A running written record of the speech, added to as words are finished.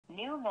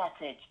New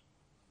message.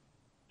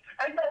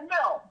 Hey, man,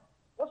 Mell,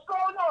 what's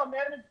going on,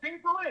 man? It's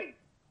D3.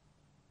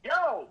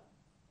 Yo,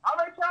 how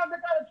many times I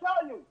gotta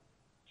tell you?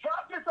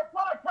 Drop your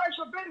supply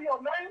pressure video,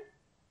 man.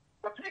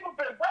 The people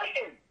been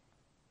waiting.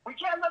 We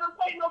can't let them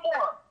wait no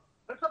more.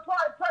 The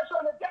supply pressure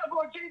on the devil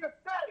in Jesus'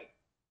 name.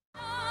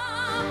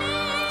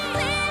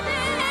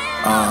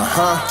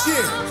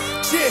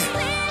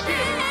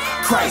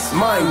 Christ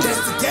mind, that's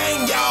the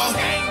gang, y'all.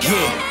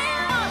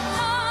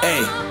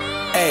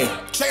 Hey,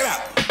 check it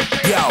out.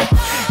 Yo,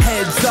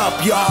 heads up,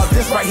 y'all,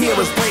 this right here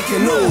is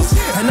breaking news.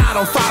 And I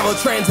don't follow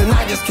trends and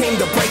I just came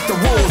to break the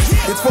rules.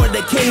 It's for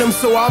the kingdom,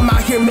 so I'm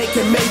out here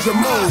making major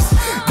moves.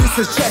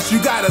 This is chess,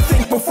 you gotta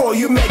think before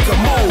you make a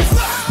move.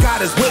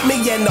 God is with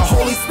me and the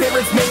Holy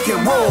Spirit's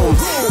making room.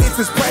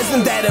 It's His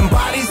presence that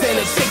embodies and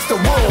it shakes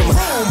the room.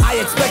 I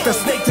expect a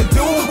snake to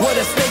do what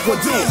a snake will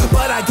do,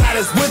 but I got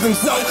His wisdom,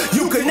 so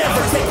you can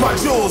never take my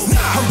jewels.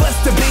 I'm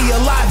blessed to be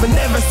alive and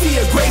never see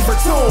a grave or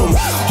tomb.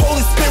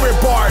 Holy Spirit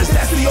bars,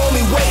 that's the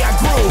only way I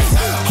groove.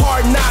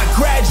 Hard knock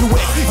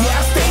graduate, yeah,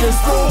 I stayed in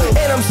school.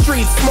 And I'm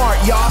street smart,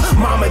 y'all,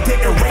 mama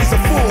didn't raise a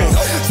fool.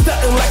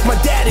 Stuntin' like my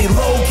daddy,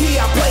 low key,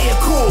 I play it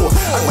cool.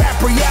 I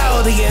rap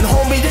reality and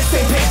homie, this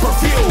ain't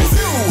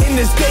pay-per-view. In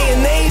this day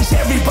and age,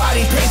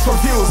 everybody pays for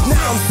views.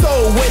 Now I'm so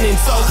winning,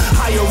 so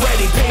I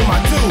already pay my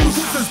dues.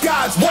 This is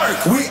God's work,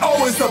 we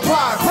always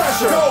apply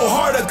pressure. Go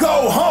hard or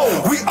go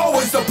home, we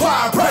always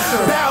apply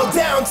pressure. Bow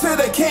down to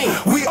the king,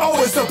 we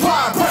always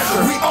apply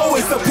pressure. We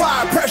always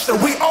apply pressure,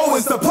 we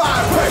always apply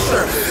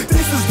pressure.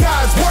 This is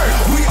God's work,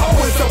 we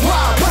always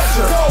apply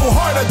pressure. Go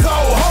hard or go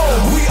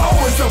home, we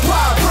always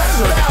apply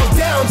pressure. Bow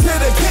down to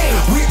the king,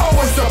 we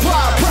always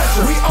apply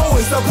pressure. We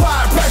always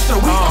apply pressure,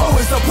 we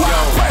always apply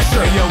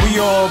pressure. Hey, yo, we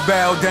all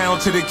bow down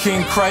to the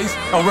King Christ.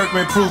 A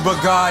workman proved by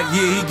God,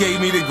 yeah, He gave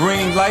me the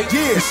green light.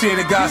 To share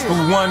the gospel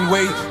one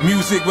way,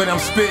 music when I'm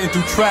spitting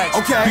through tracks.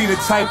 Be the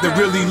type that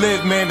really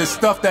live, man, the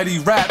stuff that he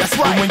raps.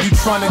 And when you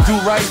trying to do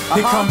right,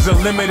 here comes a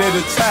limited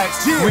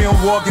attacks. We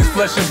don't walk in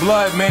flesh and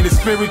blood, man, it's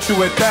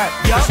spiritual at that.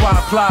 That's why I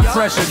apply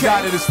pressure,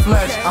 God it is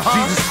flesh.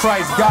 Jesus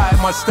Christ, guide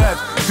my steps.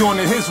 Doing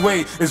it His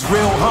way is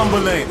real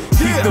humbling.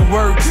 Keep the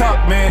word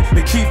tucked, man,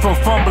 to keep from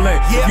fumbling.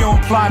 If you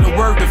don't apply the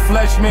word to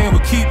flesh, man,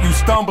 will keep you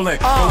stumbling.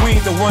 But we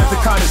ain't the ones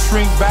that kind of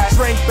shrink back.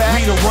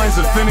 We the ones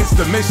that finish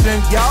the mission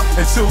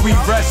until we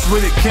rest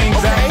with it, King's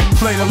at.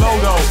 Play the low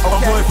though, a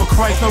boy for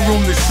Christ, no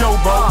room to show,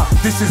 bro.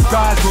 This is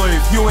God's word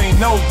if you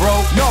ain't know,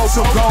 bro.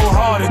 So go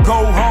hard and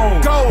go home.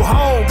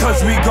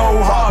 Cause we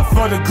go hard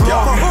for the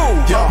glory.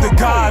 The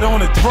God on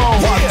the throne.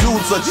 While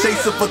dudes are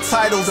chasing for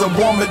titles and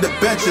warming the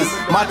benches,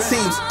 my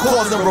team's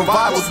causing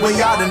revivals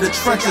way out in the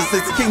trenches.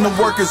 It's kingdom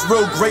work is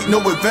real great, no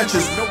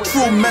adventures.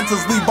 True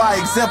mentors lead by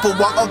example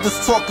while others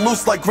talk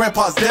loose like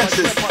grandpa's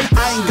dentures.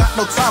 I ain't got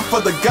no time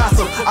for the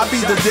gossip. I be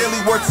the daily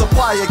word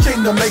supplier,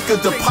 king to make a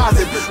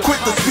deposit. Quit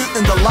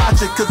disputing the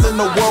logic, cause in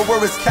the world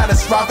where it's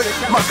catastrophic,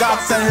 my God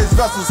sent His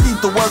vessels,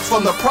 heed the words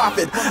from the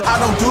prophet. I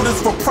don't do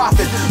this for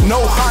profit, no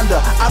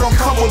Honda. I don't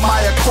come with my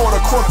Accord.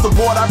 Across the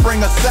board I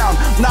bring a sound,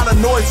 not a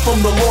noise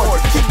from the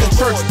Lord. Keep the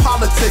church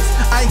politics,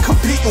 I ain't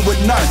competing with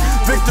none.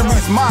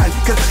 Victory's mine,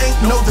 cause ain't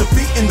no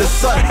defeat in the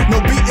sun.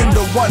 No beating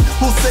the one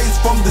who saves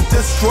from the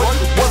destroyed.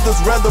 Whether's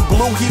red or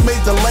blue, He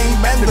made the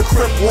lame and the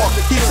crip walk.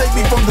 He saved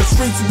me from the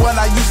streets when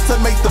I used to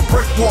make the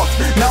brick walk.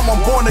 Now I'm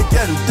born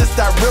again, this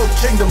that real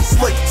kingdom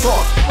slick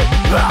talk.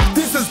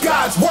 This is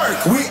God's work,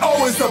 we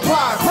always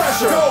apply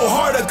pressure. Go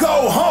hard or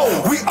go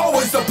home, we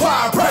always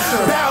apply pressure.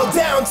 Bow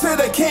down to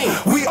the king,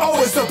 we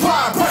always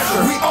apply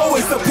pressure. We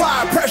always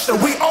apply pressure,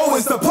 we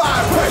always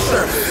apply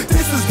pressure.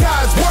 This is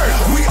God's work,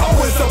 we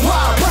always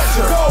apply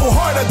pressure. Go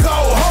hard or go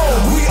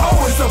home, we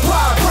always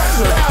apply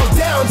pressure. Bow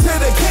down to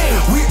the king,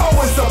 we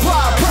always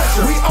apply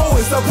pressure. We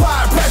always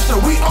apply pressure,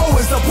 we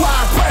always apply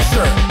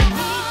pressure.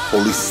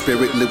 Holy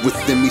Spirit live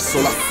within me,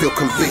 so I feel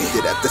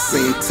convicted. At the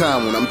same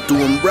time, when I'm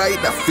doing right,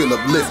 I feel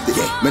uplifted.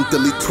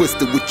 Mentally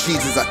twisted with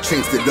Jesus, I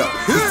changed it up.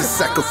 He's the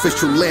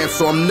sacrificial lamb,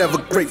 so I'm never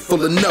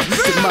grateful enough.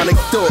 Demonic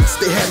thoughts,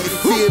 they had me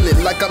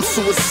feeling like I'm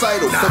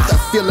suicidal. Felt that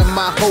feeling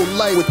my whole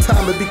life. With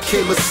time it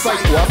became a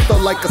cycle. I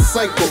felt like a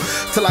cycle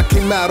till I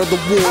came out of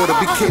the water.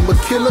 Became a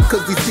killer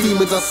cause these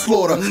demons I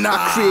slaughter. I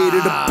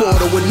created a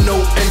border with no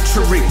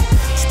entry.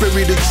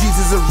 Spirit of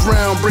Jesus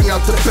around, bring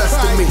out the best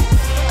of me.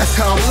 That's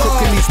how I'm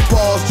cooking these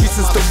balls,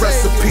 Jesus the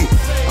recipe.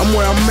 I'm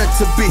where I'm meant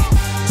to be,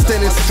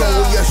 standing strong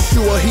with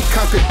Yeshua, He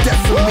conquered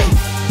death for me.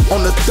 On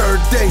the third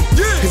day,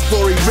 His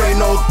glory reign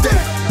all day.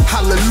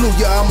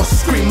 Hallelujah, I'ma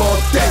scream all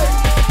day.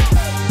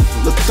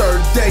 The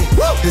third day,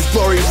 His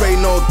glory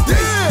reign all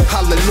day.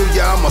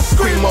 Hallelujah, I'ma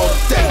scream all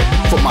day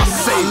for my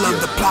Savior. I love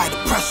to apply the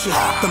pressure,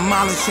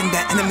 demolishing the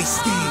enemy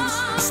schemes.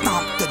 I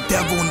stomp the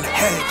devil in the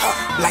head,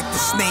 like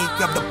the snake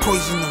of the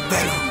poison of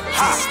venom,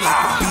 just like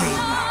a bee,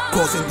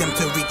 causing them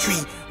to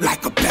retreat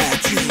like a bad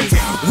dream.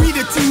 We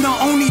the team,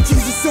 not only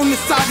Jesus on the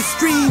side of the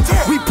stream.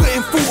 We put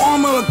in full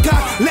armor of God,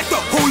 let the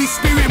Holy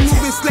Spirit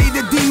move and slay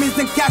the demons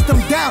and cast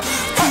them down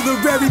to the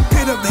very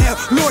pit of hell.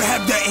 Lord,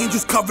 have the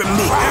angels cover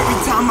me. Every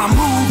time I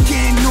move,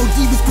 can't no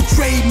demons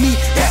betray me.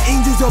 The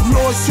angels of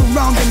Lord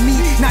surrounding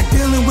me, not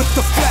dealing with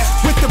the flesh,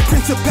 with the prince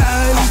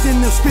enemies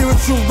in the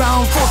spiritual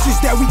realm, forces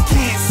that we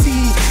can't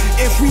see.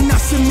 If we not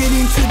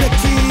submitting to the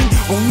king,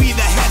 when we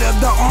the head of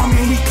the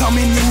army, we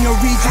coming in your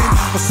region.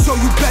 So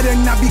you better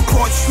not be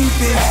caught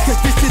sleeping,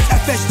 cause this is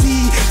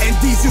FSG and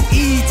Diesel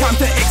E. Time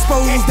to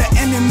expose the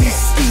enemy's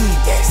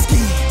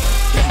scheme.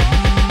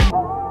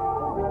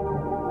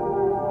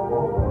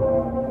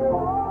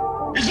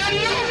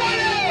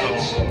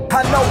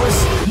 I know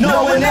it's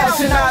no one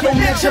else and I don't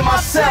mention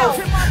myself.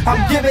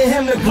 I'm giving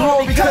him the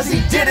glory because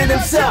he did it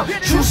himself.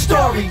 True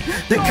story,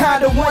 the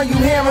kind of one you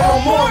hearing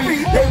on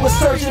Maury. They were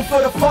searching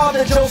for the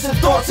father, Joseph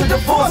thought to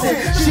divorce it.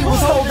 She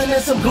was holding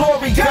in some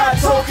glory, God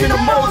talking to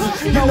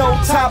Moses. You know,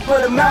 top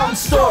of the mountain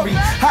story,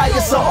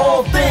 highest of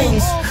all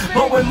things.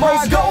 But when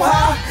most go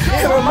high,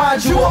 it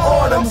reminds you of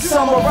autumn.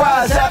 Summer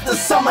rise after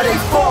summer they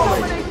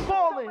falling.